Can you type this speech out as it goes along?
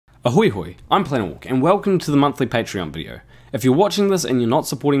Ahoy hoy, I'm Planetwalk and welcome to the monthly Patreon video. If you're watching this and you're not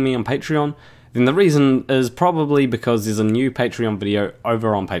supporting me on Patreon, then the reason is probably because there's a new Patreon video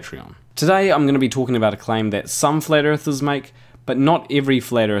over on Patreon. Today I'm going to be talking about a claim that some flat earthers make, but not every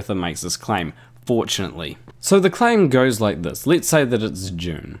flat earther makes this claim, fortunately. So the claim goes like this. Let's say that it's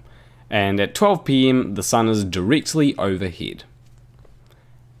June, and at 12 PM the sun is directly overhead.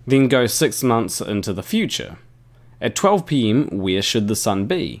 Then go 6 months into the future. At 12 PM, where should the sun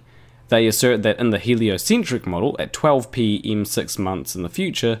be? They assert that in the heliocentric model, at 12 PM 6 months in the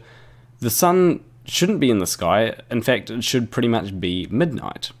future, the sun shouldn't be in the sky. In fact, it should pretty much be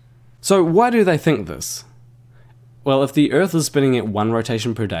midnight. So why do they think this? Well, if the Earth is spinning at 1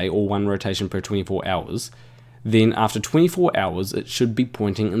 rotation per day or 1 rotation per 24 hours, then after 24 hours it should be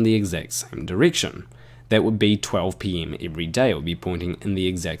pointing in the exact same direction. That would be 12 PM every day, it would be pointing in the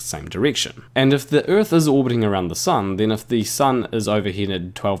exact same direction. And if the Earth is orbiting around the sun, then if the sun is overhead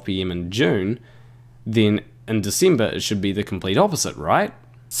at 12 PM in June, then in December it should be the complete opposite, right?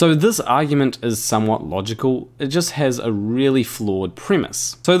 So this argument is somewhat logical, it just has a really flawed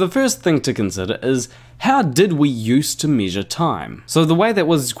premise. So the first thing to consider is, how did we used to measure time? So the way that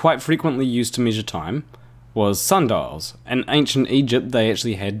was quite frequently used to measure time was sundials. In ancient Egypt they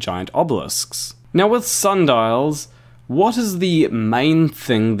actually had giant obelisks. Now with sundials, what is the main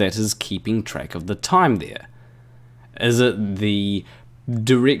thing that is keeping track of the time there? Is it the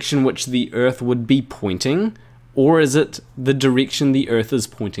direction which the Earth would be pointing? Or is it the direction the Earth is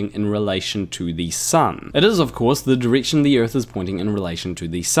pointing in relation to the sun? It is, of course, the direction the Earth is pointing in relation to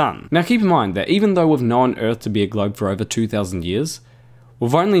the sun. Now keep in mind that even though we've known Earth to be a globe for over 2,000 years,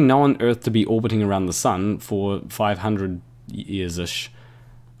 we've only known Earth to be orbiting around the sun for 500 years-ish.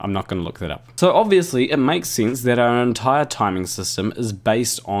 I'm not going to look that up. So obviously it makes sense that our entire timing system is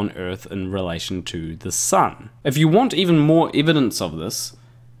based on Earth in relation to the sun. If you want even more evidence of this,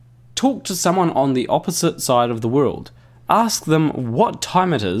 talk to someone on the opposite side of the world. Ask them what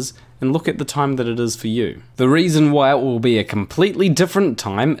time it is and look at the time that it is for you. The reason why it will be a completely different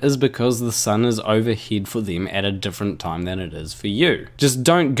time is because the sun is overhead for them at a different time than it is for you. Just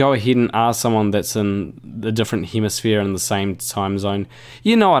don't go ahead and ask someone that's in a different hemisphere in the same time zone.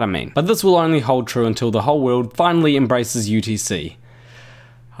 You know what I mean. But this will only hold true until the whole world finally embraces UTC.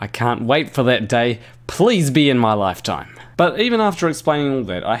 I can't wait for that day. Please be in my lifetime. But even after explaining all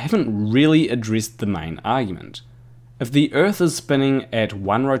that, I haven't really addressed the main argument. If the Earth is spinning at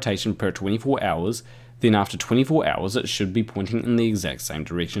 1 rotation per 24 hours, then after 24 hours it should be pointing in the exact same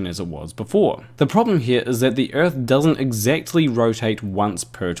direction as it was before. The problem here is that the Earth doesn't exactly rotate once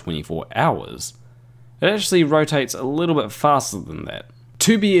per 24 hours. It actually rotates a little bit faster than that.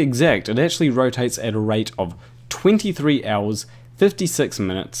 To be exact, it actually rotates at a rate of 23 hours, 56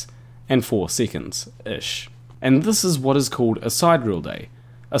 minutes, and 4 seconds-ish. And this is what is called a sidereal day.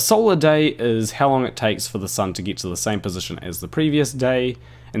 A solar day is how long it takes for the sun to get to the same position as the previous day,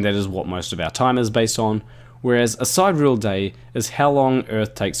 and that is what most of our time is based on, whereas a sidereal day is how long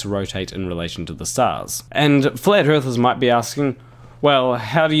Earth takes to rotate in relation to the stars. And flat earthers might be asking, well,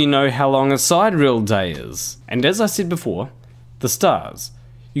 how do you know how long a sidereal day is? And as I said before, the stars.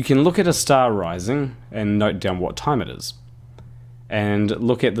 You can look at a star rising and note down what time it is, and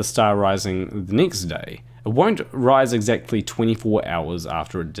look at the star rising the next day. It won't rise exactly 24 hours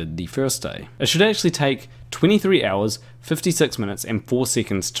after it did the first day. It should actually take 23 hours, 56 minutes, and 4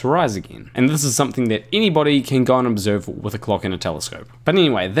 seconds to rise again. And this is something that anybody can go and observe with a clock and a telescope. But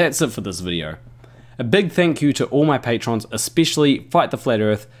anyway, that's it for this video. A big thank you to all my patrons, especially Fight the Flat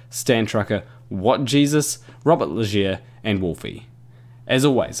Earth, Stan Trucker, What Jesus, Robert Legere, and Wolfie. As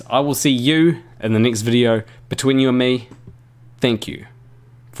always, I will see you in the next video. Between you and me, thank you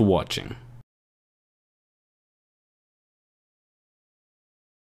for watching.